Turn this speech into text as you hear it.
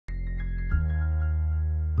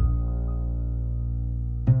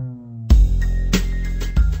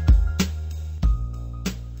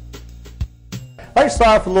I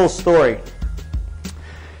start off with a little story.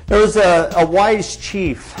 There was a wise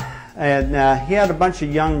chief, and he had a bunch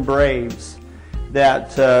of young braves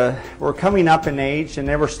that were coming up in age, and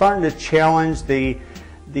they were starting to challenge the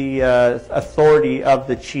authority of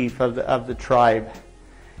the chief of the tribe.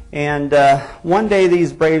 And one day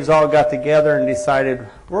these braves all got together and decided,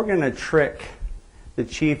 we're going to trick the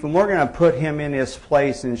chief, and we're going to put him in his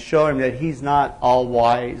place and show him that he's not all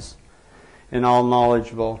wise and all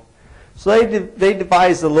knowledgeable. So they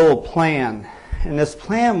devised a little plan. And this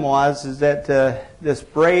plan was that this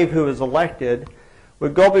brave who was elected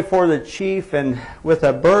would go before the chief, and with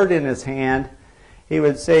a bird in his hand, he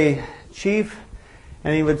would say, "Chief,"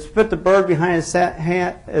 and he would put the bird behind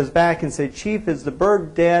his back and say, "Chief, is the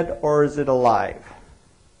bird dead or is it alive?"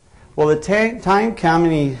 Well, the time came,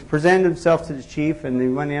 and he presented himself to the chief, and he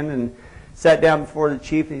went in and sat down before the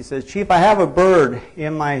chief, and he says, "Chief, I have a bird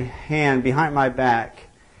in my hand behind my back.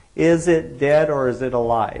 Is it dead or is it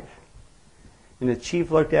alive?" And the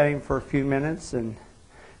chief looked at him for a few minutes, and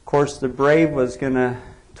of course the brave was going to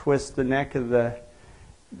twist the neck of the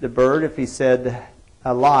bird if he said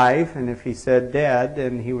alive, and if he said dead,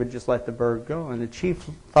 then he would just let the bird go. And the chief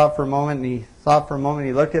thought for a moment, and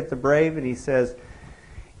he looked at the brave, and he says,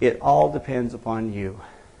 "It all depends upon you."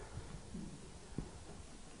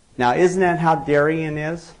 Now, isn't that how Darien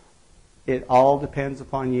is? It all depends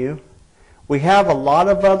upon you. We have a lot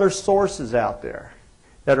of other sources out there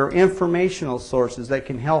that are informational sources that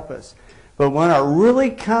can help us. But when it really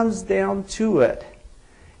comes down to it,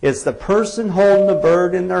 it's the person holding the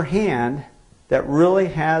bird in their hand that really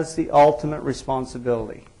has the ultimate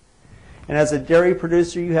responsibility. And as a dairy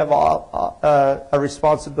producer, you have a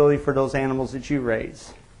responsibility for those animals that you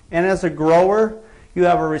raise. And as a grower, you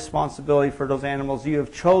have a responsibility for those animals you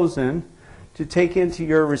have chosen to take into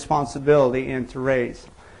your responsibility and to raise.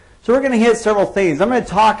 So we're going to hit several things. I'm going to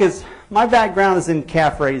talk my background is in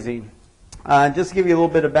calf raising. Just to give you a little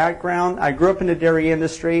bit of background, I grew up in the dairy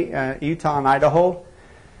industry, Utah and Idaho.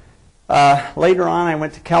 Later on, I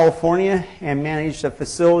went to California and managed a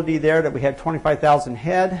facility there that we had 25,000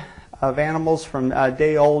 head of animals from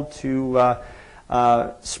day old to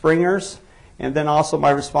springers. And then also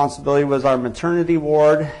my responsibility was our maternity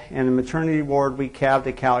ward. And in the maternity ward, we calved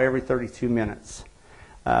a cow every 32 minutes.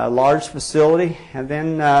 Large facility. And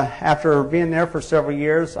then after being there for several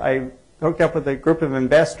years, I hooked up with a group of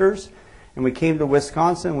investors, and we came to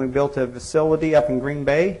Wisconsin. We built a facility up in Green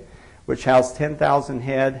Bay, which housed 10,000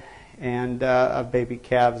 head and of baby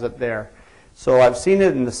calves up there. So I've seen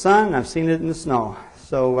it in the sun, I've seen it in the snow.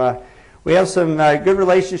 So we have some good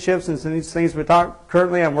relationships and some of these things we talk.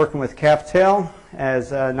 Currently I'm working with Calf-Tel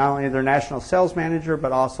as not only their national sales manager,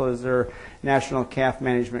 but also as their national calf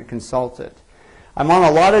management consultant. I'm on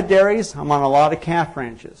a lot of dairies, I'm on a lot of calf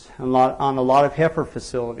ranches, on a lot of heifer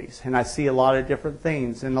facilities, and I see a lot of different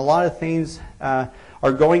things. And a lot of things are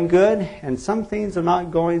going good, and some things are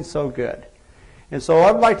not going so good. And so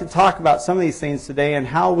I'd like to talk about some of these things today and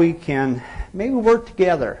how we can maybe work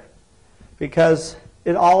together, because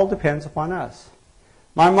it all depends upon us.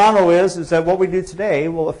 My motto is that what we do today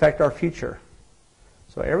will affect our future.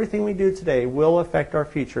 So everything we do today will affect our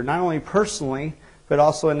future, not only personally, but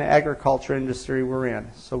also in the agriculture industry we're in.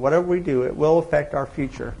 So whatever we do, it will affect our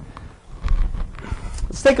future.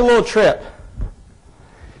 Let's take a little trip.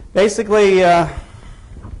 Basically,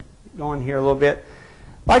 going here a little bit,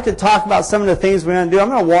 I'd like to talk about some of the things we're going to do. I'm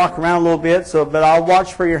going to walk around a little bit, but I'll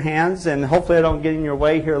watch for your hands, and hopefully I don't get in your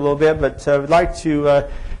way here a little bit. But I would like to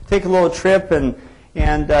take a little trip, and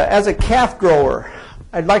as a calf grower,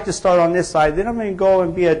 I'd like to start on this side. Then I'm going to go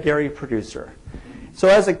and be a dairy producer. So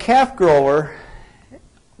as a calf grower,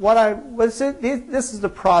 this is the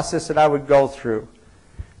process that I would go through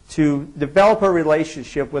to develop a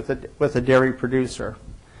relationship with a dairy producer.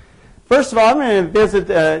 First of all, I'm going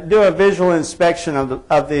to do a visual inspection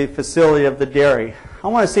of the facility of the dairy. I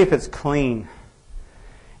want to see if it's clean.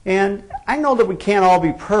 And I know that we can't all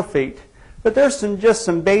be perfect, but there's just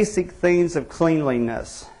some basic things of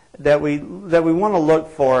cleanliness that we want to look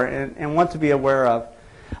for and want to be aware of.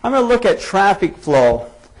 I'm going to look at traffic flow.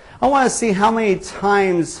 I want to see how many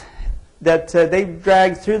times that they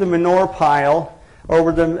drag through the manure pile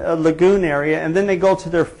over the lagoon area, and then they go to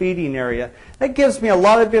their feeding area. That gives me a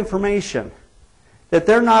lot of information that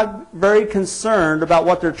they're not very concerned about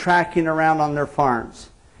what they're tracking around on their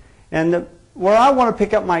farms. And where I want to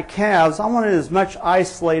pick up my calves, I want it as much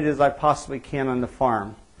isolated as I possibly can on the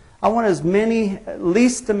farm. I want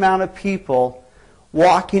least amount of people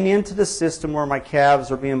walking into the system where my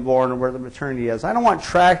calves are being born or where the maternity is. I don't want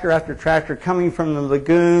tractor after tractor coming from the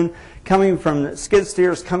lagoon, coming from the skid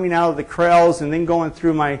steers, coming out of the corrals, and then going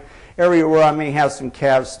through my area where I may have some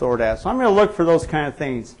calves stored at. So I'm going to look for those kind of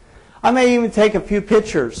things. I may even take a few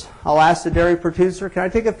pictures. I'll ask the dairy producer, can I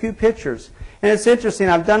take a few pictures? And it's interesting,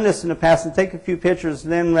 I've done this in the past, and take a few pictures,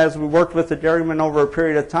 and then as we worked with the dairyman over a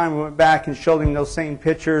period of time, we went back and showed him those same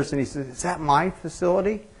pictures, and he said, is that my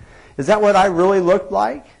facility? Is that what I really looked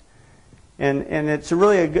like? And it's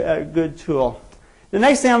really a good tool. The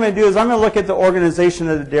next thing I'm going to do is I'm going to look at the organization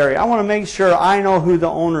of the dairy. I want to make sure I know who the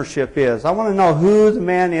ownership is. I want to know who the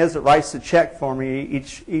man is that writes the check for me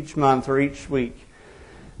each month or each week.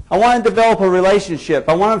 I want to develop a relationship.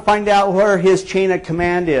 I want to find out where his chain of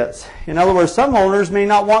command is. In other words, some owners may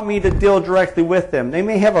not want me to deal directly with them. They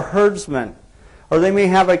may have a herdsman, or they may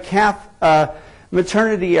have a calf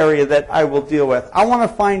maternity area that I will deal with. I want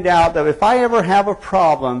to find out that if I ever have a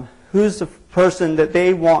problem, who's the person that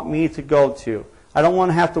they want me to go to. I don't want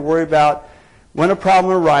to have to worry about when a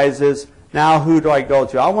problem arises, now who do I go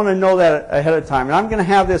to. I want to know that ahead of time. And I'm going to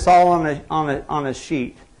have this all on a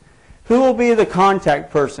sheet. Who will be the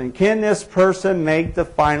contact person? Can this person make the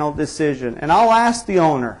final decision? And I'll ask the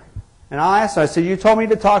owner. And I'll ask them, I said, you told me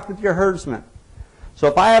to talk with your herdsman. So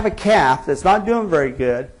if I have a calf that's not doing very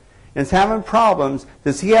good and is having problems,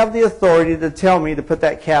 does he have the authority to tell me to put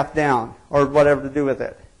that calf down or whatever to do with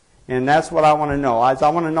it? And that's what I want to know. I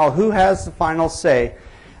want to know who has the final say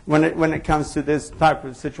when it comes to this type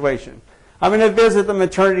of situation. I'm going to visit the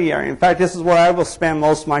maternity area. In fact, this is where I will spend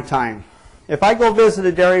most of my time. If I go visit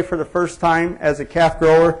a dairy for the first time as a calf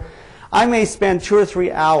grower, I may spend 2 or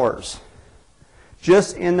 3 hours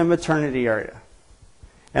just in the maternity area.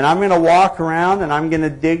 And I'm going to walk around and I'm going to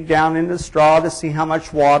dig down into the straw to see how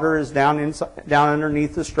much water is down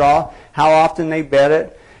underneath the straw, how often they bed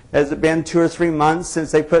it. Has it been 2 or 3 months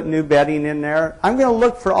since they put new bedding in there? I'm going to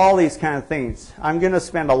look for all these kind of things. I'm going to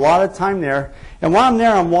spend a lot of time there. And while I'm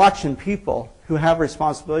there, I'm watching people who have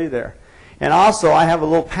responsibility there. And also, I have a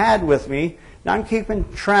little pad with me. And I'm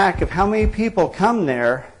keeping track of how many people come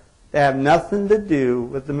there that have nothing to do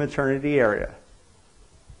with the maternity area.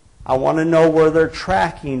 I want to know where they're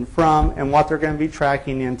tracking from and what they're going to be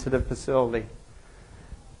tracking into the facility.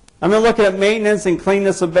 I'm going to look at maintenance and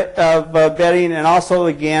cleanness of bedding, and also,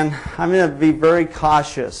 again, I'm going to be very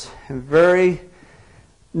cautious and very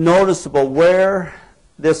noticeable where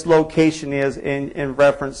this location is in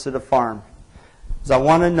reference to the farm. Because I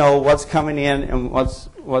want to know what's coming in and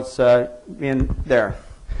what's in there.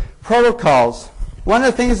 Protocols. One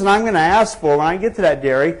of the things that I'm going to ask for when I get to that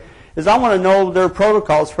dairy is I want to know their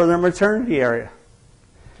protocols for their maternity area.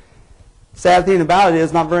 Sad thing about it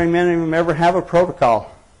is not very many of them ever have a protocol.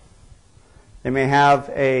 They may have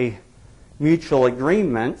a mutual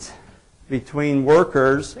agreement between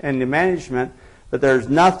workers and the management, but there's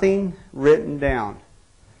nothing written down.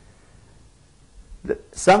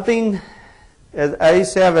 Something, I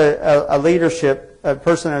used to have a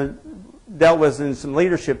person I dealt with in some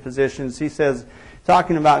leadership positions. He says,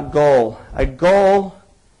 talking about goal, a goal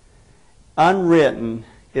unwritten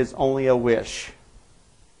is only a wish.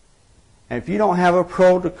 And if you don't have a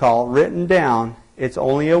protocol written down, it's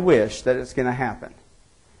only a wish that it's going to happen.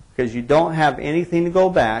 Because you don't have anything to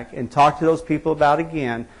go back and talk to those people about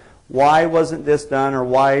again. Why wasn't this done, or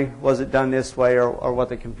why was it done this way, or what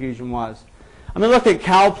the confusion was. I'm going to look at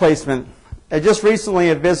cow placement. I just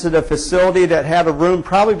recently visited a facility that had a room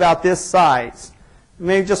probably about this size,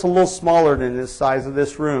 maybe just a little smaller than this size of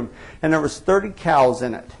this room, and there was 30 cows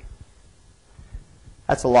in it.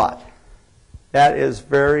 That's a lot. That is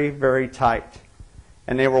very, very tight.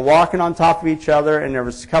 And they were walking on top of each other, and there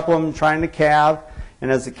was a couple of them trying to calve.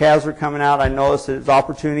 And as the calves were coming out, I noticed that it was an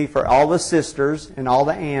opportunity for all the sisters and all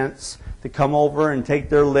the aunts to come over and take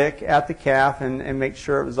their lick at the calf and make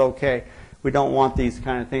sure it was okay. We don't want these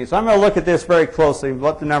kind of things. So I'm going to look at this very closely.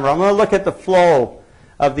 What the number? I'm going to look at the flow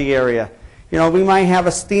of the area. You know, we might have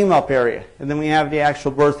a steam up area, and then we have the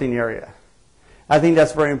actual birthing area. I think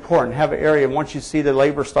that's very important. Have an area, once you see the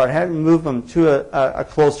labor start, have them move them to a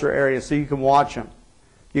closer area so you can watch them.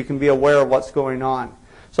 You can be aware of what's going on.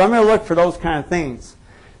 So I'm going to look for those kind of things.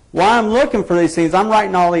 While I'm looking for these things, I'm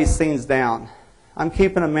writing all these things down. I'm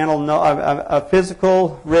keeping a mental note, a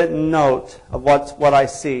physical written note of what I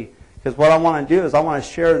see. Because what I want to do is I want to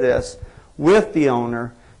share this with the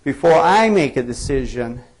owner before I make a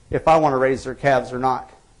decision if I want to raise their calves or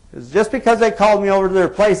not. Because just because they called me over to their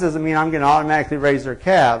place doesn't mean I'm going to automatically raise their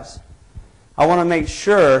calves. I want to make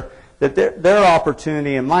sure that their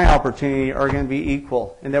opportunity and my opportunity are going to be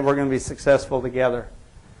equal and that we're going to be successful together.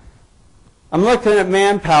 I'm looking at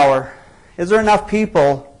manpower. Is there enough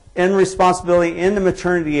people in responsibility in the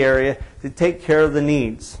maternity area to take care of the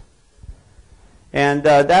needs? And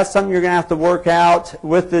that's something you're going to have to work out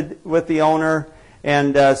with the owner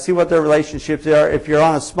and see what their relationships are. If you're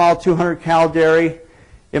on a small 200 cow dairy,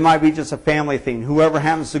 it might be just a family thing, whoever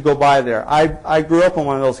happens to go by there. I grew up on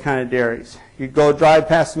one of those kind of dairies. You'd go drive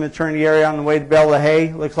past the maternity area on the way to bale the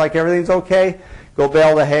hay. Looks like everything's okay. Go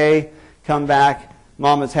bale the hay, come back.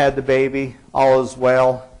 Mama's had the baby. All is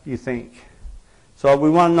well, you think. So we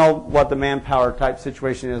want to know what the manpower type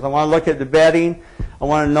situation is. I want to look at the bedding. I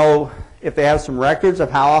want to know if they have some records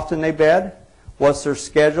of how often they bed. What's their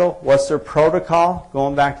schedule? What's their protocol?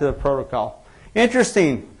 Going back to the protocol.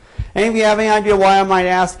 Interesting. Any of you have any idea why I might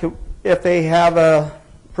ask if they have a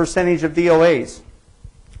percentage of DOAs?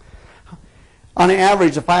 On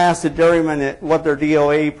average, if I asked a dairyman what their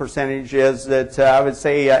DOA percentage is, that I would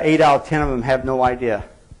say 8 out of 10 of them have no idea.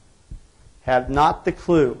 Have not the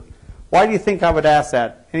clue. Why do you think I would ask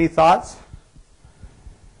that? Any thoughts?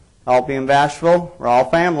 All being bashful. We're all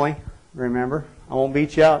family. Remember, I won't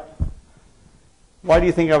beat you up. Why do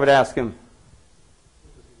you think I would ask him?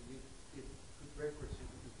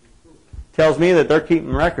 Tells me that they're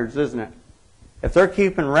keeping records, isn't it? If they're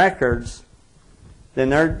keeping records, then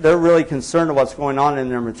they're really concerned with what's going on in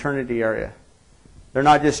their maternity area. They're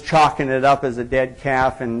not just chalking it up as a dead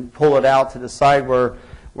calf and pull it out to the side where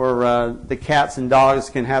the cats and dogs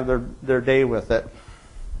can have their day with it.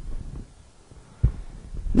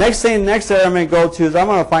 Next area I'm going to go to is I'm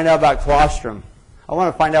going to find out about colostrum. I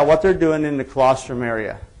want to find out what they're doing in the colostrum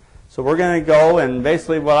area. So we're going to go, and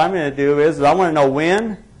basically what I'm going to do is I want to know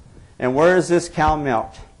when and where is this cow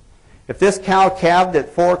milked. If this cow calved at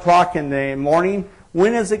 4 o'clock in the morning,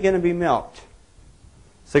 when is it going to be milked?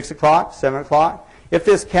 6 o'clock? 7 o'clock? If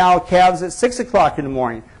this cow calves at 6 o'clock in the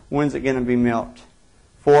morning, when's it going to be milked?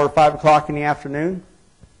 4 or 5 o'clock in the afternoon?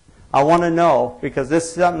 I want to know, because this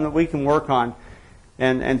is something that we can work on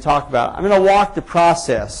and talk about. I'm going to walk the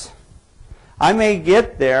process. I may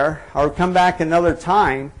get there or come back another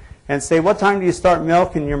time and say, what time do you start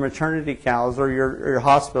milking your maternity cows or your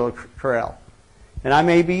hospital corral? And I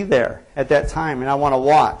may be there at that time, and I want to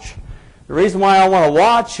watch. The reason why I want to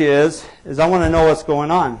watch is I want to know what's going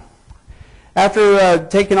on. After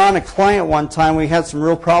taking on a client one time, we had some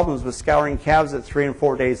real problems with scouring calves at 3 and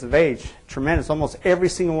 4 days of age. Tremendous. Almost every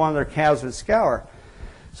single one of their calves would scour.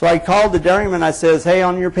 So I called the dairyman. I says, hey,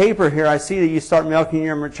 on your paper here, I see that you start milking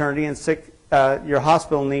your maternity and your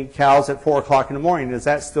hospital need cows at 4 o'clock in the morning. Is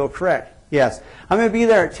that still correct? Yes. I'm going to be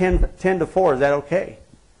there at 10 to 4. Is that okay?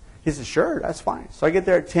 He said, sure, that's fine. So I get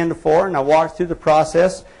there at 10 to 4, and I walk through the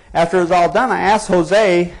process. After it was all done, I asked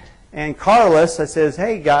Jose and Carlos, I says,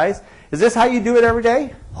 hey, guys, is this how you do it every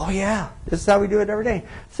day? Oh, yeah, this is how we do it every day.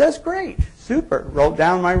 So that's great. Super. Wrote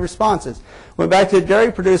down my responses. Went back to the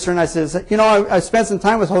dairy producer, and I says, you know, I spent some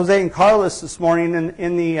time with Jose and Carlos this morning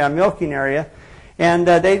in the milking area, and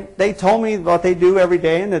they told me what they do every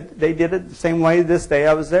day, and that they did it the same way this day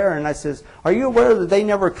I was there. And I says, are you aware that they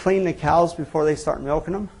never clean the cows before they start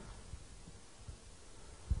milking them?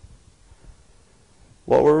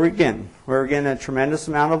 What were we getting? We were getting a tremendous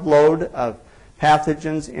amount of load of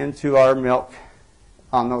pathogens into our milk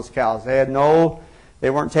on those cows. They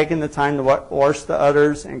weren't taking the time to wash the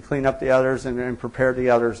udders and clean up the udders and prepare the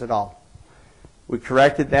udders at all. We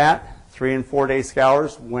corrected that. 3 and 4 day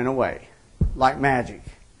scours went away like magic.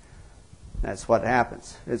 That's what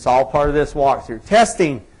happens. It's all part of this walkthrough.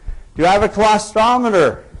 Testing. Do I have a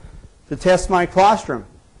colostrometer to test my colostrum?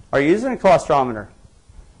 Are you using a colostrometer?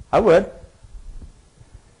 I would.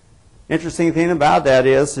 Interesting thing about that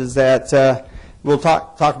is that we'll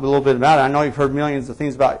talk a little bit about it. I know you've heard millions of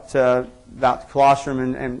things about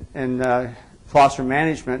colostrum and colostrum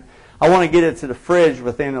management. I want to get it to the fridge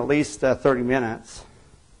within at least 30 minutes.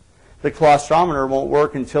 The colostrometer won't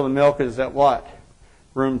work until the milk is at what?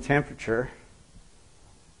 Room temperature.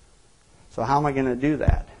 So how am I going to do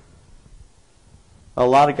that? A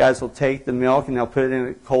lot of guys will take the milk and they'll put it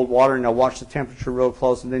in cold water and they'll watch the temperature real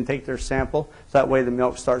close and then take their sample. So that way the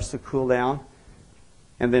milk starts to cool down.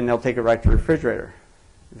 And then they'll take it right to the refrigerator.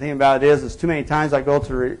 The thing about it is too many times I go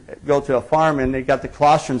to a farm and they got the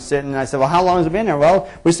colostrum sitting and I said, well, how long has it been there? Well,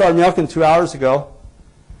 we started milking 2 hours ago.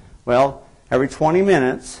 Well, every 20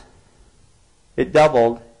 minutes it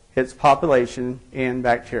doubled its population in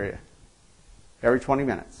bacteria. Every 20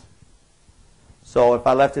 minutes. So if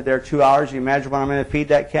I left it there 2 hours, you imagine what I'm going to feed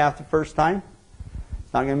that calf the first time?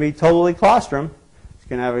 It's not going to be totally colostrum. It's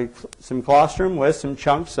going to have some colostrum with some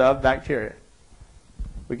chunks of bacteria.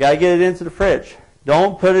 We got to get it into the fridge.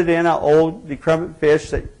 Don't put it in an old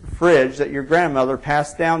decrepit fridge that your grandmother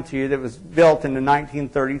passed down to you that was built in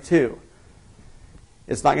 1932.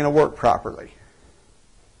 It's not going to work properly.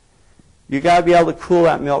 You got to be able to cool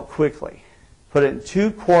that milk quickly. Put it in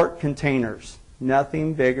 2-quart containers.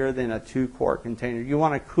 Nothing bigger than a 2-quart container. You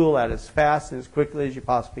want to cool that as fast and as quickly as you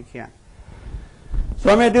possibly can. So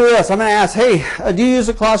I'm going to do this. I'm going to ask, hey, do you use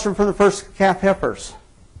the colostrum for the first calf heifers?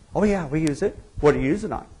 Oh, yeah, we use it. What do you use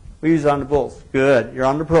it on? We use it on the bulls. Good. You're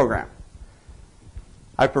on the program.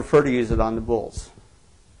 I prefer to use it on the bulls.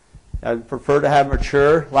 I prefer to have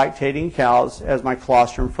mature, lactating cows as my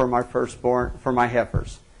colostrum for my firstborn, for my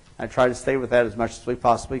heifers. I try to stay with that as much as we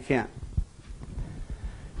possibly can.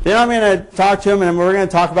 Then I'm going to talk to them, and we're going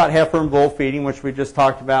to talk about heifer and bull feeding, which we just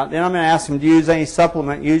talked about. Then I'm going to ask them, do you use any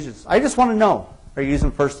supplement uses? I just want to know. Are you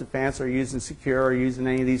using First Defense? Are you using Secure? Are you using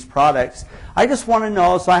any of these products? I just want to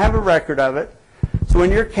know, so I have a record of it. So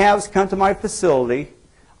when your calves come to my facility,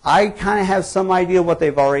 I kind of have some idea what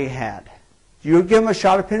they've already had. Do you give them a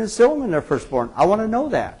shot of penicillin when they're firstborn? I want to know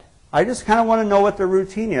that. I just kind of want to know what their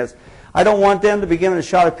routine is. I don't want them to be given a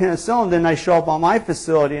shot of penicillin, then I show up on my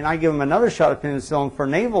facility and I give them another shot of penicillin for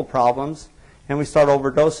navel problems, and we start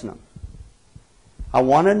overdosing them. I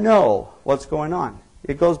want to know what's going on.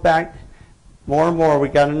 It goes back more and more.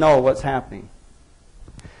 We've got to know what's happening.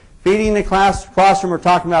 Feeding the colostrum, we're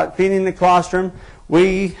talking about feeding the colostrum.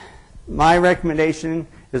 My recommendation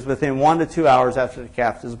is within 1 to 2 hours after the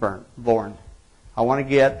calf is born. I want to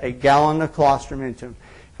get a gallon of colostrum into them.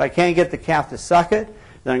 If I can't get the calf to suck it,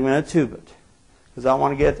 then I'm going to tube it. Because I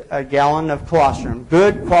want to get a gallon of colostrum,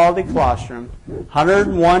 good quality colostrum,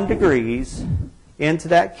 101 degrees into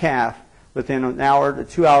that calf within an hour to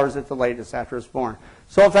 2 hours at the latest after it's born.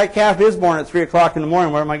 So if that calf is born at 3 o'clock in the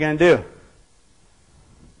morning, what am I going to do?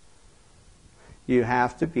 You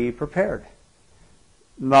have to be prepared.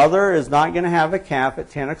 Mother is not going to have a calf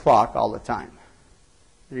at 10 o'clock all the time.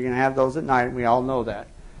 You're going to have those at night, and we all know that.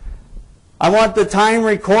 I want the time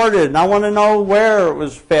recorded, and I want to know where it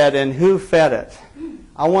was fed and who fed it.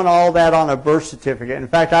 I want all that on a birth certificate. In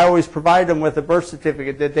fact, I always provide them with a birth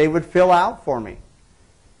certificate that they would fill out for me.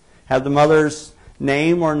 Have the mother's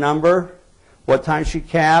name or number, what time she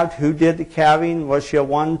calved, who did the calving, was she a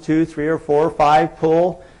 1, 2, 3, or 4, or 5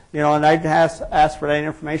 pull? You know, and I'd ask for that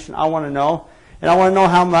information. I want to know. And I want to know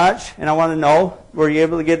how much, and I want to know, were you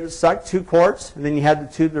able to get it sucked 2 quarts, and then you had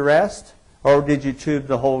to tube the rest? Or did you tube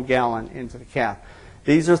the whole gallon into the calf?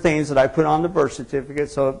 These are things that I put on the birth certificate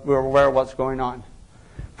so we're aware of what's going on.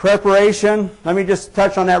 Preparation, let me just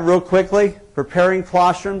touch on that real quickly. Preparing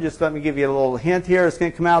colostrum, just let me give you a little hint here. It's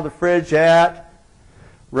going to come out of the fridge at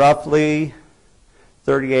roughly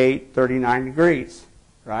 38, 39 degrees,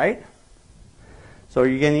 right? So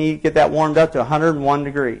you're going to get that warmed up to 101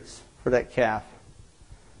 degrees for that calf.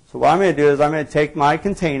 So what I'm going to do is I'm going to take my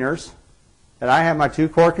containers, and I have my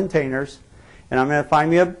 2-quart containers, and I'm going to find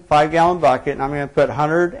me a 5-gallon bucket, and I'm going to put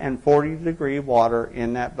 140-degree water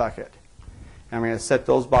in that bucket. And I'm going to set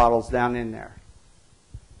those bottles down in there.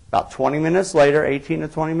 About 20 minutes later, 18 to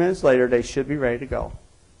 20 minutes later, they should be ready to go.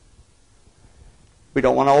 We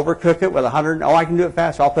don't want to overcook it with 100. Oh, I can do it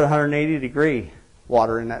faster. I'll put 180-degree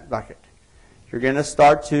water in that bucket. You're going to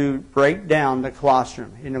start to break down the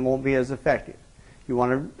colostrum, and it won't be as effective. You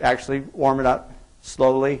want to actually warm it up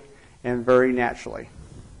slowly and very naturally.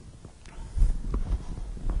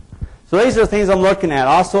 So these are the things I'm looking at.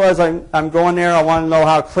 Also, as I'm going there, I want to know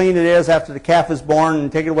how clean it is after the calf is born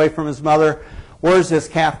and take it away from his mother. Where's this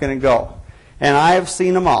calf going to go? And I have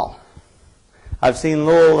seen them all. I've seen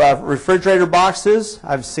little refrigerator boxes.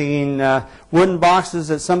 I've seen wooden boxes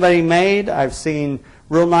that somebody made. I've seen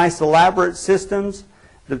real nice elaborate systems.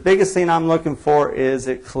 The biggest thing I'm looking for is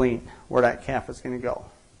it clean, where that calf is going to go.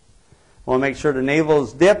 I want to make sure the navel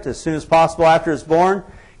is dipped as soon as possible after it's born,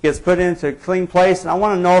 gets put into a clean place, and I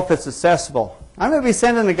want to know if it's accessible. I'm going to be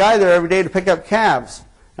sending a guy there every day to pick up calves.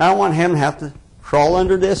 I don't want him to have to crawl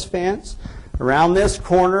under this fence, around this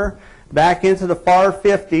corner, back into the far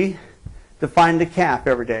 50 to find the calf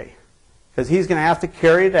every day. Because he's going to have to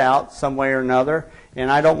carry it out some way or another, and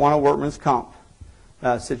I don't want a workman's comp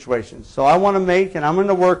situation. So I want to make, and I'm going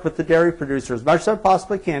to work with the dairy producer as much as I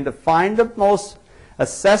possibly can to find the most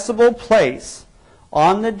accessible place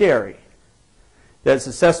on the dairy that's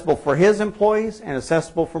accessible for his employees and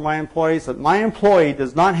accessible for my employees, that my employee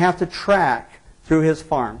does not have to track through his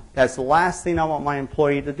farm. That's the last thing I want my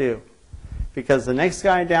employee to do. Because the next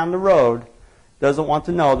guy down the road doesn't want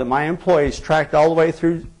to know that my employees tracked all the way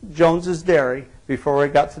through Jones's Dairy before we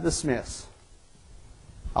got to the Smiths.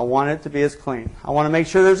 I want it to be as clean. I want to make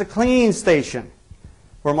sure there's a cleaning station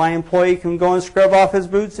where my employee can go and scrub off his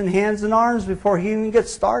boots and hands and arms before he even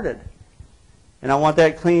gets started. And I want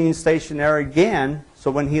that cleaning station there again, so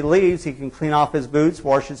when he leaves, he can clean off his boots,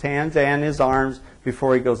 wash his hands and his arms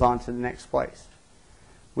before he goes on to the next place.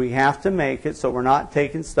 We have to make it so we're not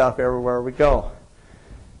taking stuff everywhere we go.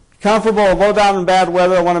 Comfortable, low down in bad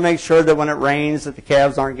weather. I want to make sure that when it rains that the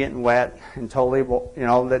calves aren't getting wet and totally,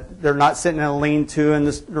 that they're not sitting in a lean-to and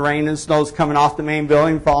the rain and snow's coming off the main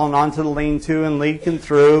building, falling onto the lean-to and leaking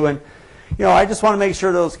through. And, I just want to make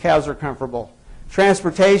sure those calves are comfortable.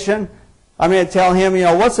 Transportation, I'm going to tell him,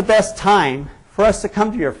 what's the best time for us to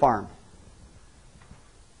come to your farm?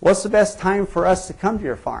 What's the best time for us to come to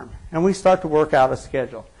your farm? And we start to work out a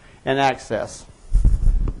schedule and access.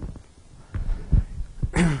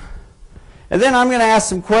 And then I'm going to ask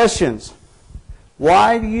some questions.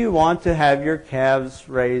 Why do you want to have your calves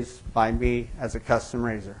raised by me as a custom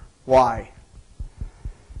raiser? Why?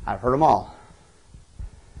 I've heard them all.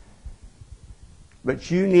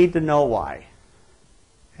 But you need to know why.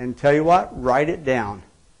 And tell you what, write it down.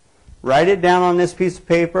 Write it down on this piece of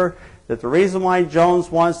paper that the reason why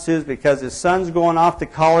Jones wants to is because his son's going off to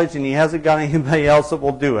college and he hasn't got anybody else that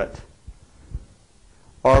will do it.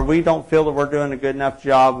 Or we don't feel that we're doing a good enough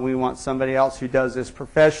job and we want somebody else who does this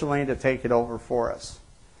professionally to take it over for us.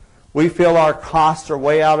 We feel our costs are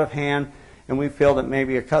way out of hand and we feel that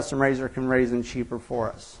maybe a custom raiser can raise them cheaper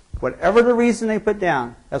for us. Whatever the reason they put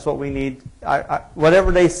down, that's what we need.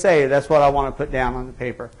 Whatever they say, that's what I want to put down on the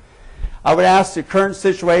paper. I would ask the current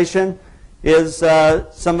situation, is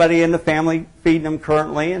somebody in the family feeding them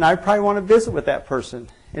currently? And I probably want to visit with that person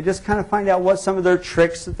and just kind of find out what some of their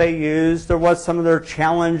tricks that they used or what some of their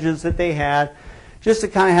challenges that they had, just to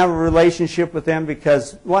kind of have a relationship with them,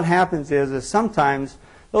 because what happens is sometimes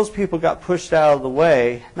those people got pushed out of the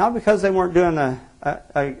way, not because they weren't doing a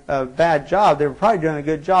bad job. They were probably doing a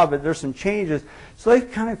good job, but there's some changes. So they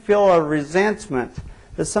kind of feel a resentment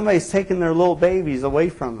that somebody's taking their little babies away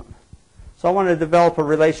from them. So I want to develop a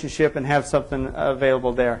relationship and have something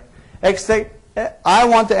available there. I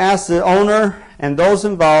want to ask the owner and those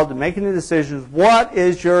involved in making the decisions, what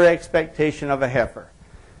is your expectation of a heifer?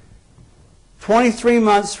 23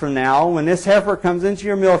 months from now, when this heifer comes into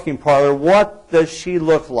your milking parlor, what does she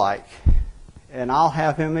look like? And I'll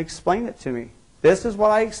have him explain it to me. This is what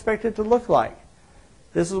I expect it to look like.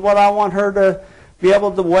 This is what I want her to be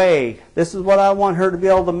able to weigh. This is what I want her to be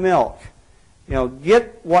able to milk.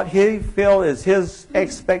 Get what he feels is his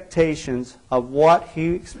expectations of what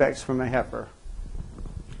he expects from a heifer.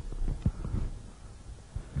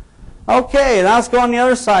 Okay, now let's go on the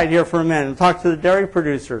other side here for a minute and talk to the dairy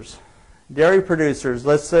producers. Dairy producers,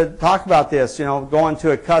 let's talk about this, going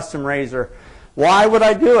to a custom raiser. Why would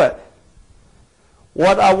I do it?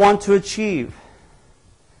 What I want to achieve.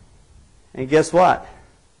 And guess what?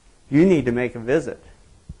 You need to make a visit.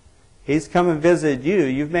 He's come and visited you.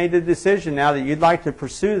 You've made a decision now that you'd like to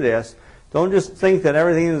pursue this. Don't just think that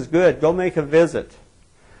everything is good. Go make a visit.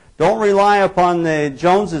 Don't rely upon the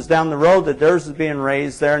Joneses down the road that theirs is being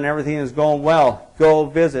raised there and everything is going well. Go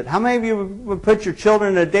visit. How many of you would put your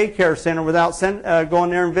children in a daycare center without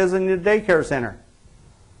going there and visiting the daycare center?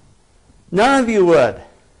 None of you would.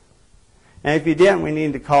 And if you didn't, we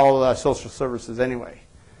need to call social services anyway.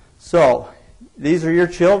 So, these are your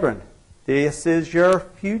children. This is your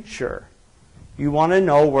future. You want to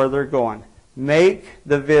know where they're going. Make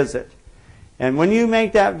the visit. And when you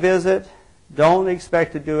make that visit, don't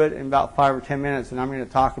expect to do it in about 5 or 10 minutes, and I'm going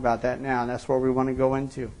to talk about that now, and that's where we want to go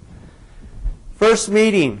into. First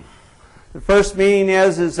meeting. The first meeting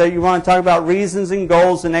is that you want to talk about reasons and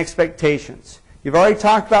goals and expectations. You've already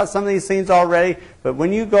talked about some of these things already, but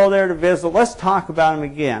when you go there to visit, let's talk about them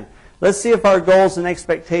again. Let's see if our goals and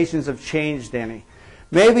expectations have changed any.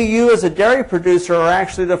 Maybe you as a dairy producer are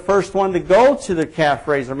actually the first one to go to the calf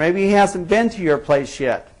raiser. Maybe he hasn't been to your place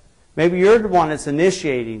yet. Maybe you're the one that's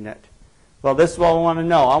initiating it. Well, this is what I want to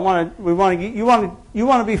know. You want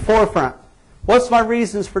to be forefront. What's my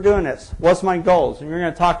reasons for doing this? What's my goals? And we're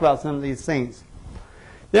going to talk about some of these things.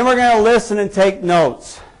 Then we're going to listen and take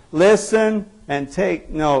notes. Listen and take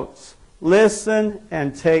notes. Listen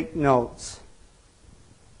and take notes.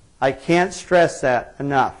 I can't stress that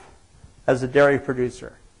enough as a dairy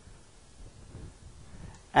producer.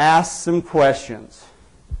 Ask some questions.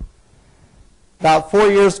 About 4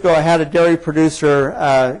 years ago, I had a dairy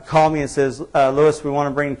producer call me and says, Louis, we want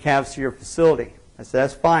to bring calves to your facility. I said,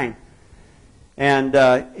 that's fine. And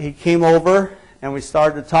he came over and we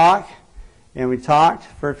started to talk. And we talked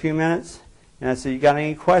for a few minutes. And I said, you got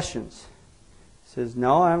any questions? He says,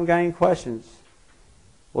 no, I haven't got any questions.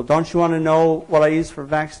 Well, don't you want to know what I use for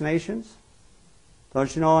vaccinations?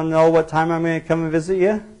 Don't you want to know what time I'm going to come and visit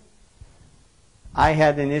you? I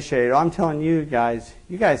had to initiate it. I'm telling you guys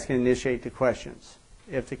can initiate the questions.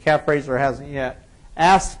 If the calf raiser hasn't yet,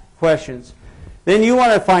 ask questions. Then you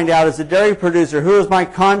want to find out, as a dairy producer, who is my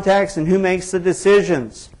contacts and who makes the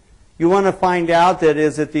decisions. You want to find out that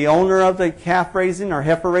is it the owner of the calf raising or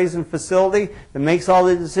heifer raising facility that makes all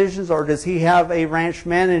the decisions, or does he have a ranch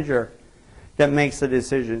manager that makes the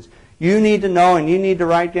decisions? You need to know, and you need to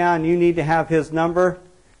write down, you need to have his number.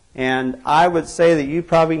 And I would say that you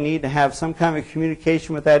probably need to have some kind of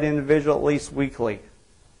communication with that individual at least weekly,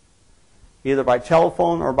 either by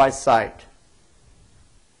telephone or by sight.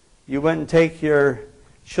 You wouldn't take your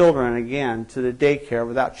children again to the daycare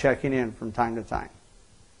without checking in from time to time.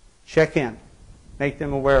 Check in. Make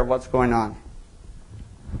them aware of what's going on.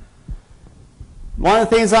 One of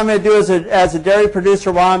the things I'm going to do as a dairy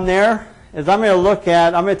producer while I'm there is I'm going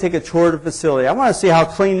to take a tour of the facility. I want to see how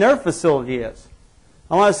clean their facility is.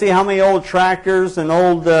 I want to see how many old tractors and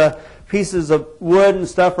old pieces of wood and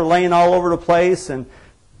stuff are laying all over the place, and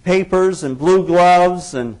papers and blue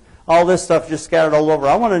gloves and all this stuff just scattered all over.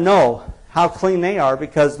 I want to know how clean they are,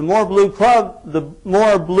 because the more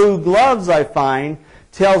blue gloves I find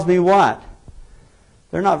tells me what?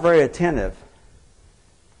 They're not very attentive.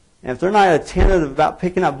 And if they're not attentive about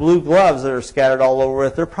picking up blue gloves that are scattered all over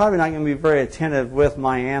it, they're probably not going to be very attentive with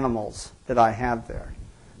my animals that I have there.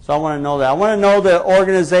 So I want to know that. I want to know the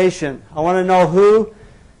organization. I want to know who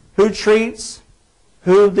treats,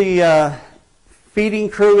 who the feeding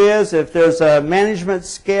crew is. If there's a management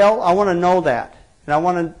scale, I want to know that. And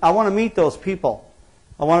I want to meet those people.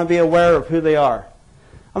 I want to be aware of who they are.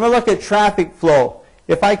 I'm going to look at traffic flow.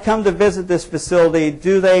 If I come to visit this facility,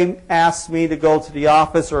 do they ask me to go to the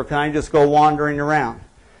office, or can I just go wandering around?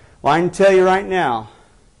 Well, I can tell you right now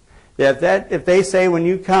that if they say when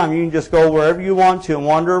you come, you can just go wherever you want to and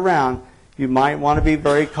wander around, you might want to be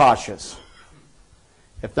very cautious.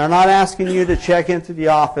 If they're not asking you to check into the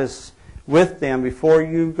office with them before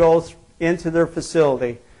you go into their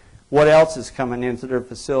facility, what else is coming into their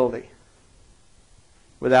facility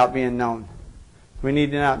without being known? We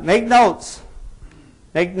need to know. Make notes.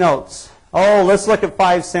 Make notes. Oh, let's look at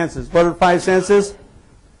 5 senses. What are the 5 senses?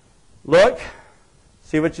 Look.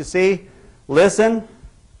 See what you see. Listen.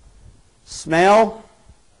 Smell.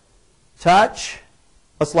 Touch.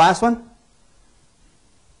 What's the last one?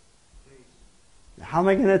 How am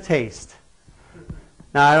I going to taste?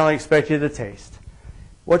 Now, I don't expect you to taste.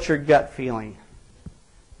 What's your gut feeling?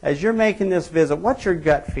 As you're making this visit, what's your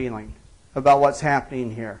gut feeling about what's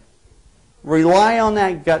happening here? Rely on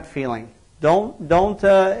that gut feeling. Don't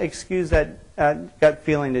excuse that gut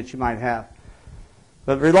feeling that you might have.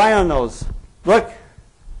 But rely on those. Look,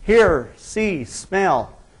 hear, see,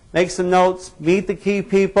 smell. Make some notes. Meet the key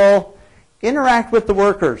people. Interact with the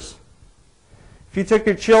workers. If you took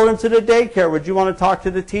your children to the daycare, would you want to talk to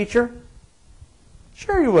the teacher?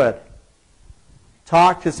 Sure you would.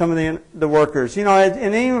 Talk to some of the workers. You know,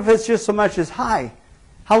 and even if it's just so much as, hi,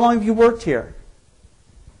 how long have you worked here?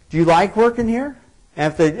 Do you like working here?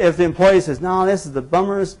 And if the employee says, no, this is the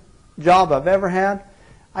bummerest job I've ever had,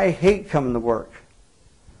 I hate coming to work.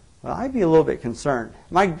 Well, I'd be a little bit concerned.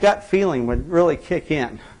 My gut feeling would really kick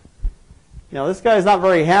in. You know, this guy's not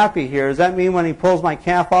very happy here. Does that mean when he pulls my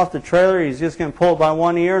calf off the trailer, he's just going to pull it by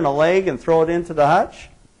one ear and a leg and throw it into the hutch?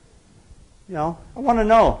 You know, I want to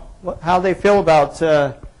know how they feel about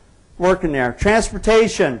working there.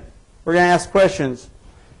 Transportation. We're going to ask questions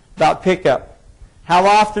about pickup. How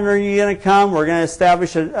often are you going to come? We're going to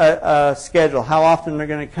establish a schedule. How often they're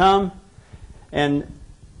going to come. And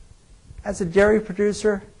as a dairy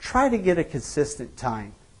producer, try to get a consistent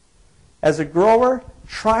time. As a grower,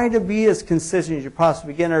 try to be as consistent as you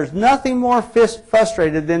possibly can. There's nothing more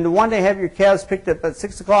frustrated than to one day have your calves picked up at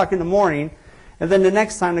 6 o'clock in the morning, and then the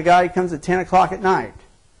next time the guy comes at 10 o'clock at night.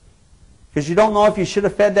 Because you don't know if you should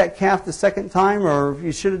have fed that calf the second time, or if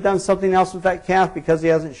you should have done something else with that calf because he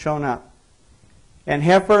hasn't shown up. And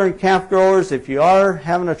heifer and calf growers, if you are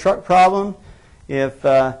having a truck problem, if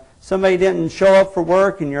somebody didn't show up for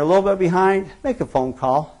work and you're a little bit behind, make a phone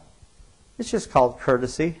call. It's just called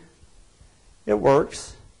courtesy. It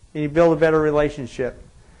works. And you build a better relationship.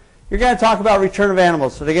 You're going to talk about return of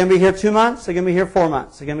animals. So they're going to be here 2 months, they're going to be here 4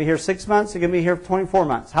 months, they're going to be here 6 months, they're going to be here 24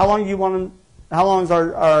 months. How long do you want them, how long is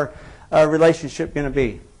our relationship going to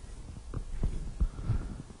be?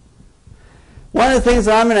 One of the things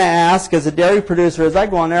that I'm going to ask as a dairy producer as I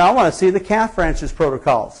go on there, I want to see the calf ranch's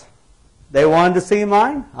protocols. They wanted to see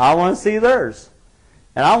mine. I want to see theirs.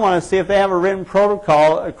 And I want to see if they have a written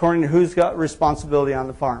protocol according to who's got responsibility on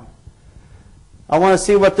the farm. I want to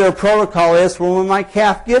see what their protocol is for when my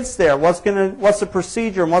calf gets there. What's the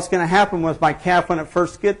procedure and what's going to happen with my calf when it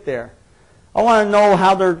first gets there. I want to know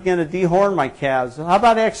how they're going to dehorn my calves. How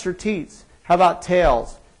about extra teats? How about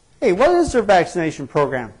tails? Hey, what is their vaccination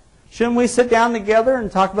program? Shouldn't we sit down together and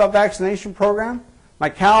talk about vaccination program? My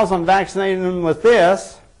cows, I'm vaccinating them with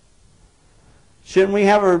this. Shouldn't we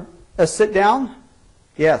have a sit down?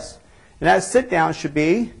 Yes. And that sit down should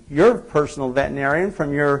be your personal veterinarian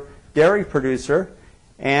from your dairy producer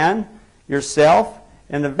and yourself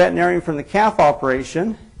and the veterinarian from the calf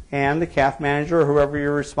operation and the calf manager or whoever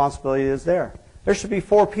your responsibility is there. There should be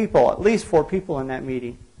 4 people, at least 4 people in that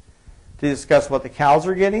meeting to discuss what the cows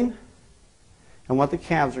are getting and what the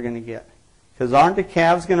calves are going to get. Because aren't the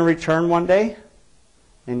calves going to return one day?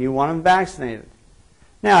 And you want them vaccinated.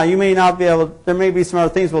 Now, you may not be able, there may be some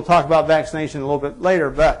other things we'll talk about vaccination a little bit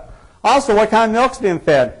later, but also what kind of milk's being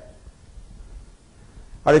fed?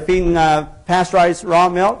 Are they feeding pasteurized raw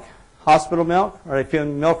milk, hospital milk? Are they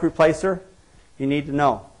feeding milk replacer? You need to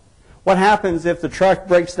know. What happens if the truck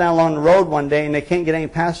breaks down along the road one day and they can't get any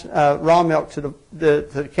raw milk to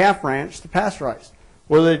the calf ranch to pasteurize?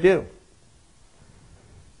 What do?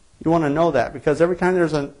 You want to know that because every time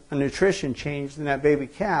there's a nutrition change in that baby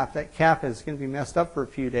calf, that calf is going to be messed up for a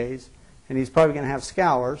few days, and he's probably going to have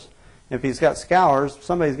scours. And if he's got scours,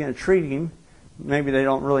 somebody's going to treat him. Maybe they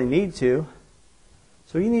don't really need to.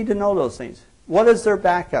 So you need to know those things. What is their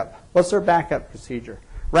backup? What's their backup procedure?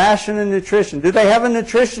 Ration and nutrition. Do they have a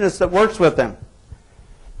nutritionist that works with them?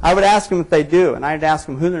 I would ask them if they do, and I'd ask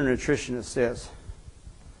them who their nutritionist is.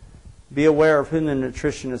 Be aware of who the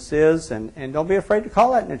nutritionist is, and don't be afraid to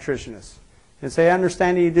call that nutritionist. And say, I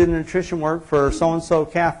understand that you do the nutrition work for so-and-so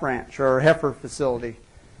calf ranch or heifer facility.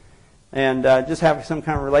 And just have some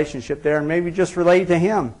kind of relationship there, and maybe just relate to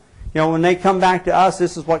him. You know, when they come back to us,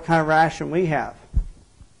 this is what kind of ration we have.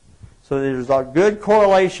 So there's a good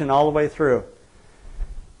correlation all the way through.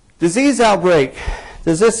 Disease outbreak.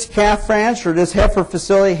 Does this calf ranch or this heifer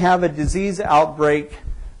facility have a disease outbreak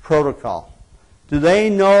protocol? Do they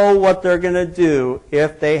know what they're going to do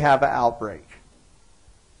if they have an outbreak?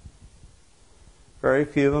 Very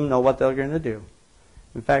few of them know what they're going to do.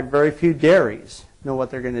 In fact, very few dairies know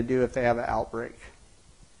what they're going to do if they have an outbreak.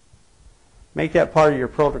 Make that part of your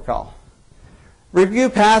protocol. Review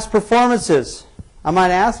past performances. I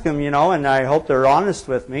might ask them, you know, and I hope they're honest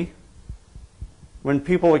with me. When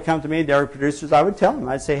people would come to me, dairy producers, I would tell them.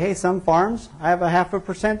 I'd say, hey, some farms I have a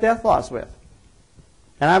 0.5% death loss with.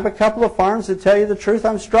 And I have a couple of farms that tell you the truth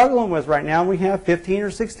I'm struggling with right now, and we have 15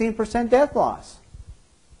 or 16% death loss.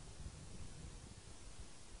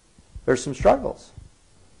 There's some struggles.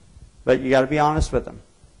 But you got to be honest with them.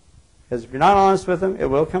 Because if you're not honest with them, it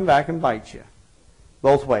will come back and bite you.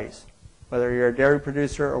 Both ways. Whether you're a dairy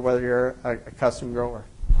producer or whether you're a custom grower.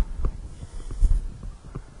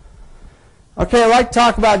 Okay, I'd like to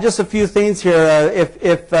talk about just a few things here.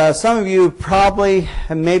 If some of you probably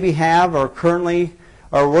maybe have or currently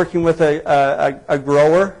are working with a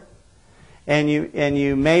grower, and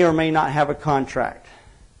you may or may not have a contract.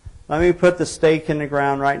 Let me put the stake in the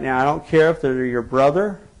ground right now. I don't care if they're your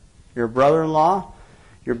brother, your brother-in-law,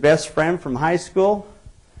 your best friend from high school.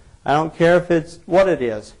 I don't care if it's what it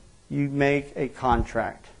is. You make a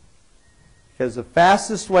contract. Because the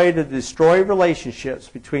fastest way to destroy relationships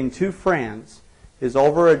between two friends is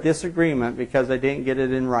over a disagreement because they didn't get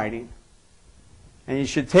it in writing. And you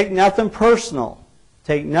should take nothing personal.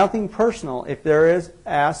 Take nothing personal if there is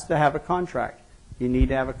asked to have a contract. You need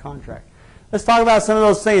to have a contract. Let's talk about some of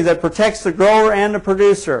those things that protects the grower and the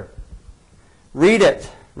producer. Read it.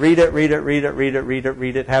 Read it, read it, read it, read it, read it,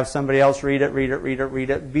 read it. Have somebody else read it, read it, read it, read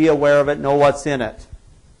it. Be aware of it. Know what's in it.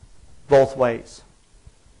 Both ways.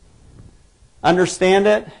 Understand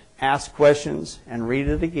it, ask questions, and read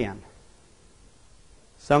it again.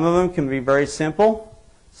 Some of them can be very simple.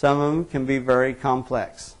 Some of them can be very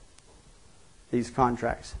complex. These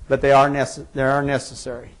contracts. But they are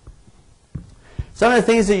necessary. Some of the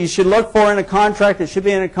things that you should look for in a contract that should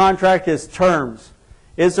be in a contract is terms.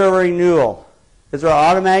 Is there a renewal? Is there an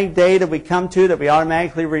automatic date that we come to that we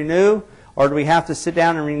automatically renew? Or do we have to sit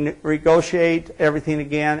down and renegotiate everything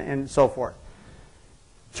again and so forth?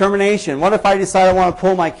 Termination. What if I decide I want to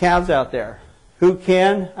pull my calves out there? Who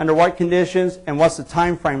can, under what conditions, and what's the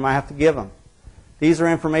time frame I have to give them? These are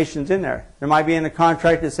informations in there. There might be in a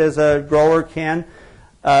contract that says a grower can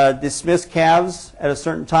dismiss calves at a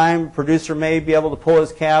certain time. A producer may be able to pull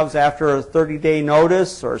his calves after a 30-day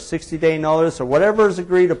notice or a 60-day notice or whatever is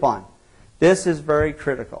agreed upon. This is very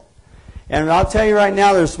critical. And I'll tell you right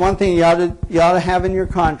now, there's one thing you ought to have in your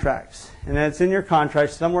contracts. And it's in your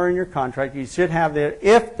contract, somewhere in your contract. You should have there,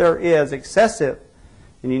 if there is excessive,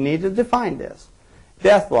 and you need to define this,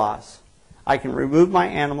 death loss, I can remove my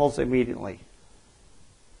animals immediately.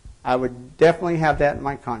 I would definitely have that in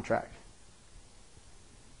my contract.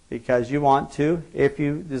 Because you want to, if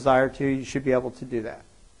you desire to, you should be able to do that.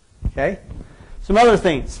 Okay? Some other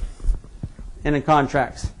things in the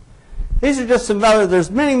contracts. These are just some other,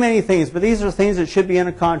 there's many, many things, but these are things that should be in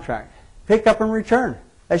a contract. Pick up and return.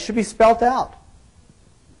 That should be spelled out.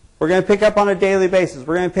 We're going to pick up on a daily basis.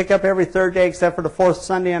 We're going to pick up every third day except for the fourth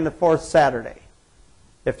Sunday and the fourth Saturday.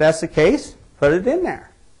 If that's the case, put it in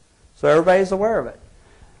there so everybody's aware of it.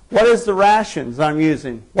 What is the rations I'm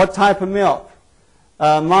using? What type of milk?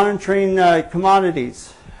 Monitoring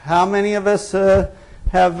commodities. How many of us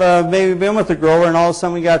have maybe been with a grower and all of a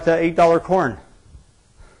sudden we got $8 corn?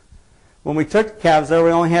 When we took the calves there,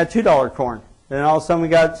 we only had $2 corn. Then all of a sudden we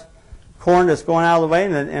got corn that's going out of the way,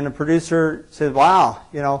 and the producer said, wow,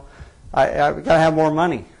 you know, I've got to have more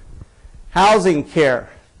money. Housing care.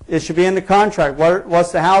 It should be in the contract.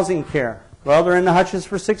 What's the housing care? Well, they're in the hutches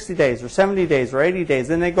for 60 days or 70 days or 80 days.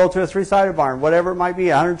 Then they go to a three-sided barn, whatever it might be.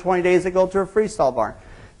 120 days they go to a freestall barn.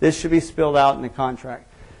 This should be spelled out in the contract.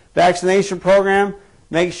 Vaccination program.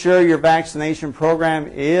 Make sure your vaccination program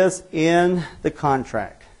is in the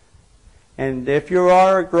contract. And if you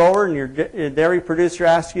are a grower and your dairy producer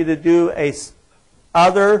asks you to do a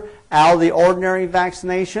other out of the ordinary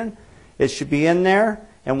vaccination, it should be in there,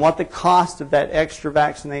 and what the cost of that extra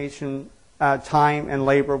vaccination time and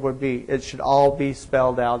labor would be. It should all be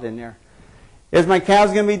spelled out in there. Is my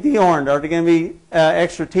calves going to be dehorned? Are they going to be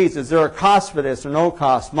extra teats? Is there a cost for this or no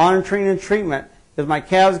cost? Monitoring and treatment. Is my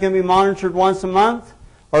calves going to be monitored once a month,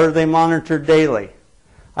 or are they monitored daily?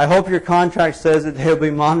 I hope your contract says that they'll be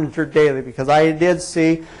monitored daily, because I did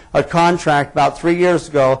see a contract about 3 years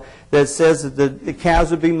ago that says that the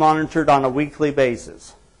calves would be monitored on a weekly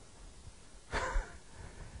basis.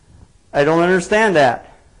 I don't understand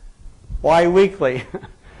that. Why weekly?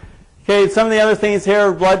 Okay, some of the other things here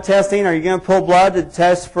are blood testing. Are you going to pull blood to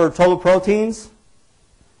test for total proteins?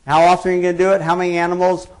 How often are you going to do it? How many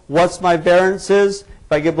animals? What's my variances?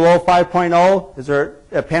 If I get below 5.0, is there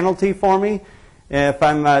a penalty for me? If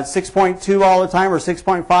I'm 6.2 all the time or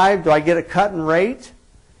 6.5, do I get a cut in rate?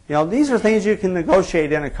 You know, these are things you can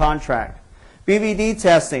negotiate in a contract. BVD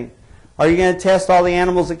testing. Are you going to test all the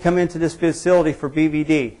animals that come into this facility for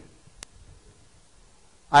BVD?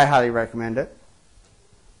 I highly recommend it.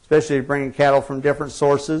 Especially if you're bringing cattle from different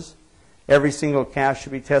sources. Every single calf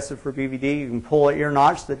should be tested for BVD. You can pull an ear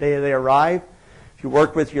notch the day they arrive. If you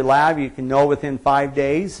work with your lab, you can know within 5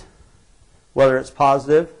 days whether it's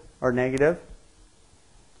positive or negative.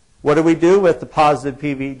 What do we do with the positive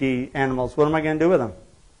PVD animals? What am I going to do with them?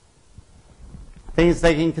 Things to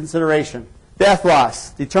take into consideration. Death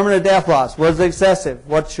loss. Determine a death loss. What is excessive?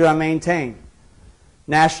 What should I maintain?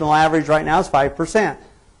 National average right now is 5%.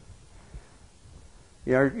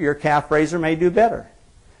 Your calf raiser may do better.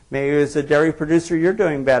 Maybe as a dairy producer you're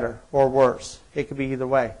doing better or worse. It could be either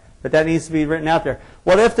way. But that needs to be written out there.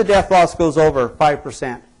 What if the death loss goes over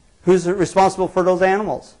 5%? Who's responsible for those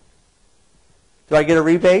animals? Do I get a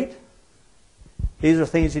rebate? These are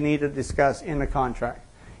things you need to discuss in the contract.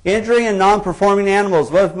 Injury and non-performing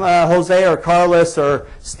animals. What if Jose or Carlos or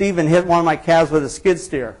Stephen hit one of my calves with a skid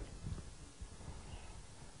steer?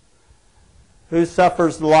 Who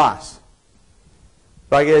suffers the loss?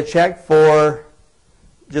 Do I get a check for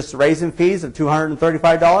just the raising fees of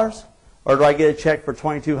 $235? Or do I get a check for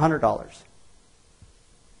 $2,200?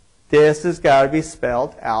 This has got to be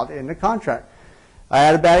spelled out in the contract. I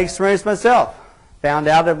had a bad experience myself. Found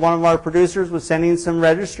out that one of our producers was sending some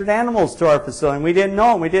registered animals to our facility. And we didn't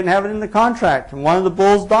know them. We didn't have it in the contract. And one of the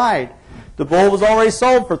bulls died. The bull was already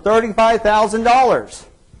sold for $35,000.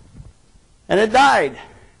 And it died.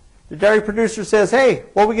 The dairy producer says, hey,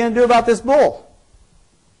 what are we going to do about this bull?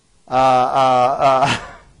 I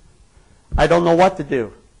don't know what to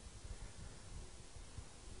do.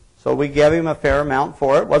 So we gave him a fair amount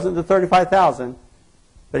for it. It wasn't the $35,000,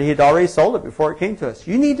 but he had already sold it before it came to us.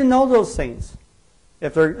 You need to know those things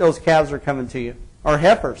if those calves are coming to you, or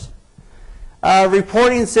heifers.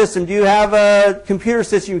 Reporting system. Do you have a computer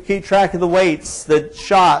system you keep track of the weights, the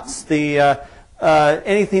shots, the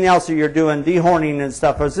anything else that you're doing, dehorning and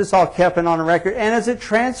stuff? Or is this all kept on a record? And is it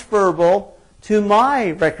transferable to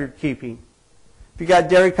my record keeping? If you got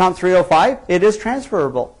Dairy Comp 305, it is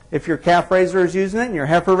transferable. If your calf raiser is using it and your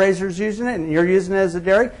heifer raiser is using it and you're using it as a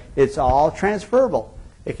dairy, it's all transferable.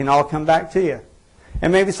 It can all come back to you.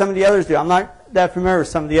 And maybe some of the others do. I'm not that familiar with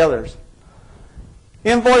some of the others.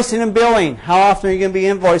 Invoicing and billing. How often are you going to be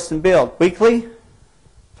invoiced and billed? Weekly?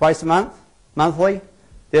 Twice a month? Monthly?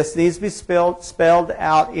 This needs to be spelled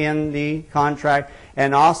out in the contract.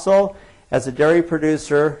 And also, as a dairy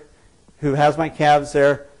producer who has my calves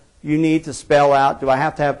there, you need to spell out, do I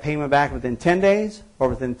have to have payment back within 10 days or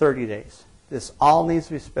within 30 days? This all needs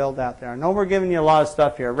to be spelled out there. I know we're giving you a lot of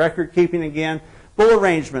stuff here. Record keeping again. Bull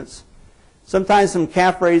arrangements. Sometimes some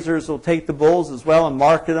calf raisers will take the bulls as well and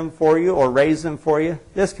market them for you or raise them for you.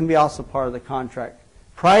 This can be also part of the contract.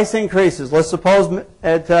 Price increases. Let's suppose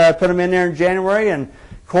put them in there in January and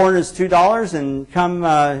corn is $2, and come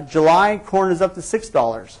July, corn is up to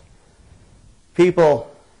 $6.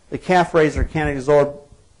 People, the calf raiser can't absorb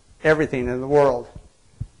everything in the world.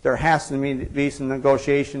 There has to be some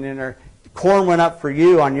negotiation in there. Corn went up for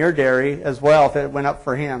you on your dairy as well if it went up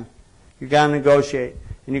for him. You've got to negotiate,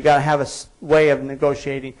 and you've got to have a way of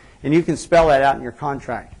negotiating, and you can spell that out in your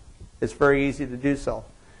contract. It's very easy to do so.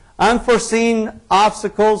 Unforeseen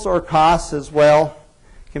obstacles or costs as well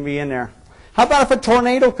can be in there. How about if a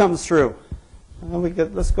tornado comes through? Well,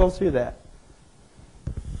 let's go through that.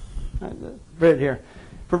 Right here.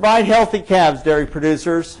 Provide healthy calves, dairy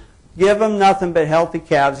producers. Give them nothing but healthy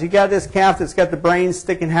calves. You got this calf that's got the brain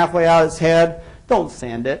sticking halfway out of its head. Don't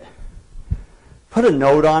send it. Put a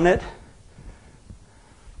note on it.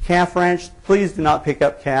 Calf ranch, please do not pick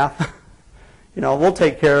up calf. We'll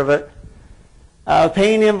take care of it.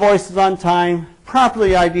 Paying invoices on time.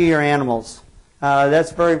 Properly ID your animals.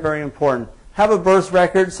 That's very, very important. Have a birth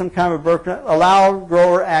record, some kind of birth record. Allow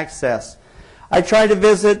grower access. I try to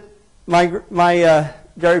visit my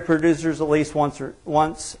dairy producers at least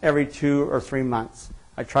once every 2 or 3 months.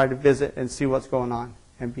 I try to visit and see what's going on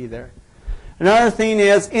and be there. Another thing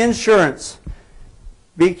is insurance.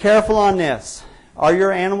 Be careful on this. Are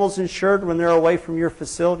your animals insured when they're away from your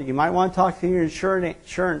facility? You might want to talk to your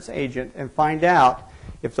insurance agent and find out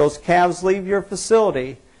if those calves leave your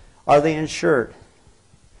facility, are they insured?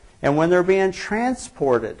 And when they're being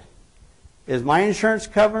transported, is my insurance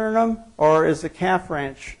covering them, or is the calf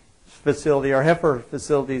ranch facility or heifer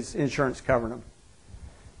facility's insurance covering them?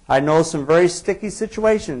 I know some very sticky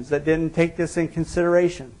situations that didn't take this in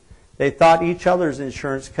consideration. They thought each other's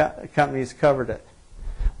insurance companies covered it.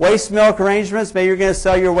 Waste milk arrangements. Maybe you're going to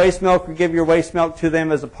sell your waste milk or give your waste milk to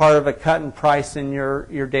them as a part of a cut-in price in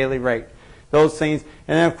your daily rate. Those things.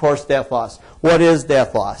 And then, of course, death loss. What is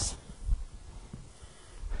death loss?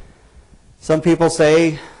 Some people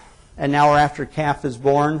say an hour after a calf is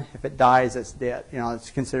born, if it dies, it's dead. It's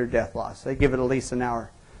considered death loss. They give it at least an hour.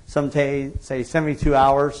 Some say 72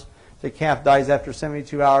 hours. If the calf dies after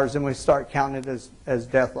 72 hours, then we start counting it as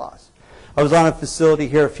death loss. I was on a facility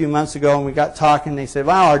here a few months ago, and we got talking. They said,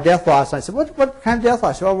 wow, our death loss. I said, what kind of death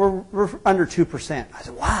loss? Well, we're under 2%. I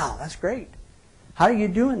said, wow, that's great. How are you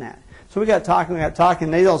doing that? So we got talking.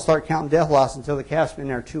 They don't start counting death loss until the calf's been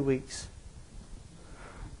there 2 weeks.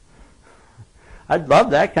 I'd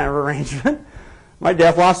love that kind of arrangement. My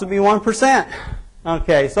death loss would be 1%.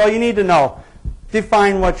 Okay, so you need to know.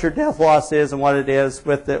 Define what your death loss is and what it is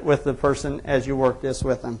with the person as you work this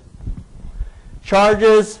with them.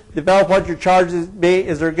 Charges, develop what your charges be.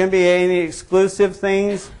 Is there going to be any exclusive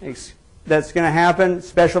things that's going to happen?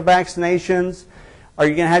 Special vaccinations? Are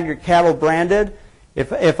you going to have your cattle branded?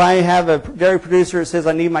 If I have a dairy producer that says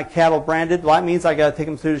I need my cattle branded, well, that means I got to take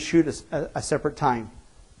them through the chute a separate time.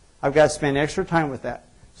 I've got to spend extra time with that.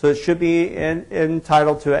 So it should be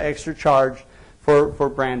entitled to an extra charge for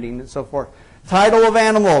branding and so forth. Title of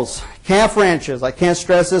animals. Calf ranches. I can't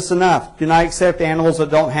stress this enough. Do not accept animals that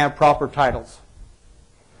don't have proper titles.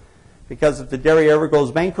 Because if the dairy ever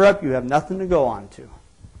goes bankrupt, you have nothing to go on to.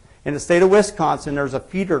 In the state of Wisconsin, there's a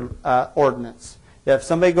feeder ordinance that if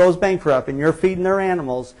somebody goes bankrupt and you're feeding their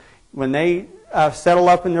animals, when they settle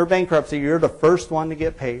up in their bankruptcy, you're the first one to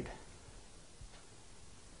get paid.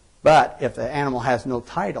 But if the animal has no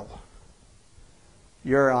title,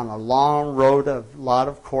 you're on a long road of a lot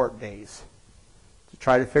of court days to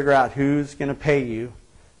try to figure out who's going to pay you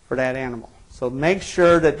for that animal. So make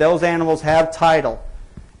sure that those animals have title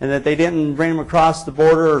and that they didn't bring them across the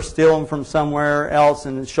border or steal them from somewhere else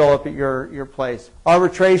and show up at your place.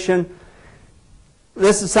 Arbitration,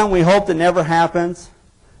 this is something we hope that never happens,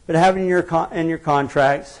 but having in your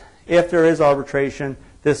contracts, if there is arbitration,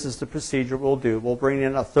 this is the procedure we'll do. We'll bring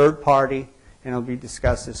in a third party, and it'll be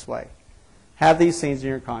discussed this way. Have these things in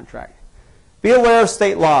your contract. Be aware of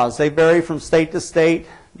state laws. They vary from state to state.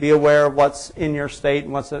 Be aware of what's in your state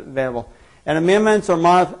and what's available. And amendments or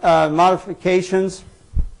modifications,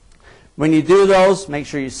 when you do those, make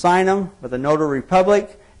sure you sign them with a notary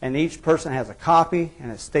public, and each person has a copy,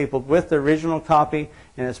 and it's stapled with the original copy,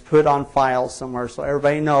 and it's put on file somewhere so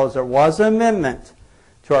everybody knows there was an amendment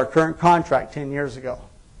to our current contract 10 years ago.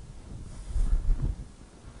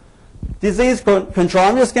 Disease control.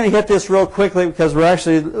 I'm just going to hit this real quickly because we're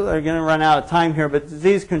going to run out of time here, but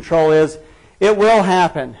disease control is, it will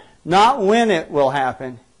happen. Not when it will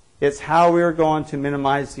happen. It's how we're going to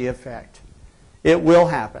minimize the effect. It will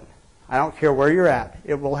happen. I don't care where you're at.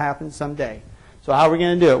 It will happen someday. So how are we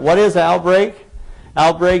going to do it? What is outbreak?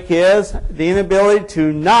 Outbreak is the inability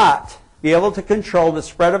to not be able to control the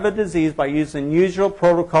spread of a disease by using usual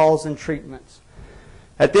protocols and treatments.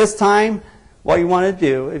 At this time, what you want to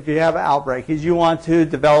do if you have an outbreak is you want to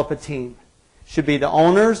develop a team. Should be the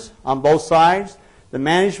owners on both sides, the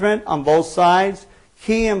management on both sides,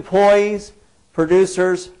 key employees,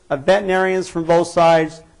 producers, veterinarians from both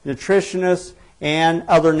sides, nutritionists, and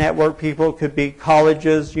other network people. Could be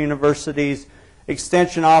colleges, universities,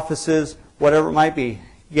 extension offices, whatever it might be.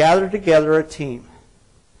 Gather together a team.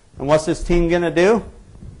 And what's this team going to do?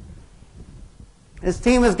 This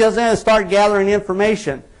team is going to start gathering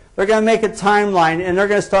information. They're going to make a timeline, and they're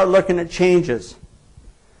going to start looking at changes.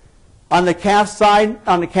 On the calf side,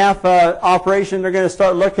 on the calf operation, they're going to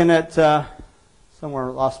start looking at, somewhere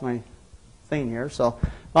I lost my thing here. So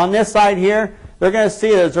on this side here, they're going to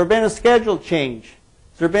see, has there been a schedule change?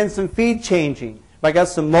 Has there been some feed changing? If I got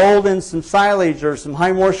some mold in some silage or some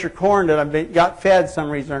high moisture corn that I've got fed some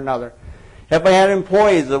reason or another. If I had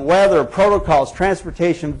employees, the weather, protocols,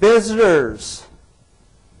 transportation, visitors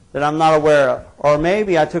that I'm not aware of. Or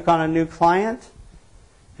maybe I took on a new client,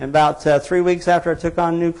 and about 3 weeks after I took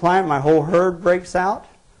on a new client, my whole herd breaks out.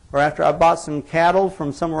 Or after I bought some cattle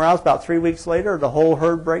from somewhere else, about 3 weeks later, the whole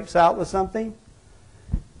herd breaks out with something.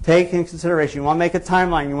 Take in consideration. You want to make a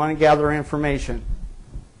timeline. You want to gather information.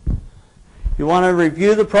 You want to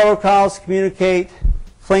review the protocols, communicate,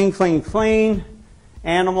 clean, clean, clean.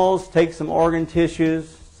 Animals, take some organ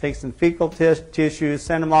tissues, take some fecal tissues,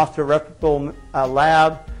 send them off to a reputable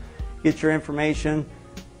lab, get your information,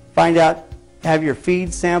 find out, have your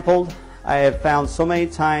feed sampled. I have found so many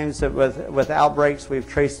times that with outbreaks we've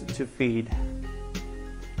traced it to feed.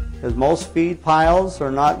 Because most feed piles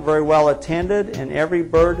are not very well attended, and every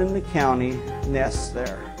bird in the county nests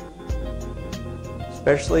there,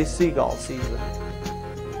 especially seagull season.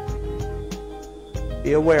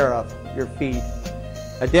 Be aware of your feed.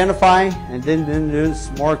 Identify, and then do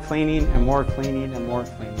some more cleaning and more cleaning and more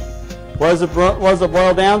cleaning. What does it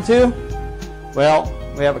boil down to? Well,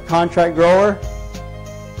 we have a contract grower,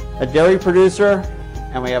 a dairy producer,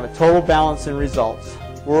 and we have a total balance in results.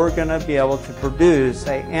 We're going to be able to produce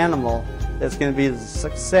an animal that's going to be the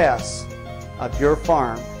success of your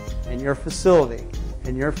farm and your facility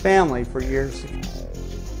and your family for years to come.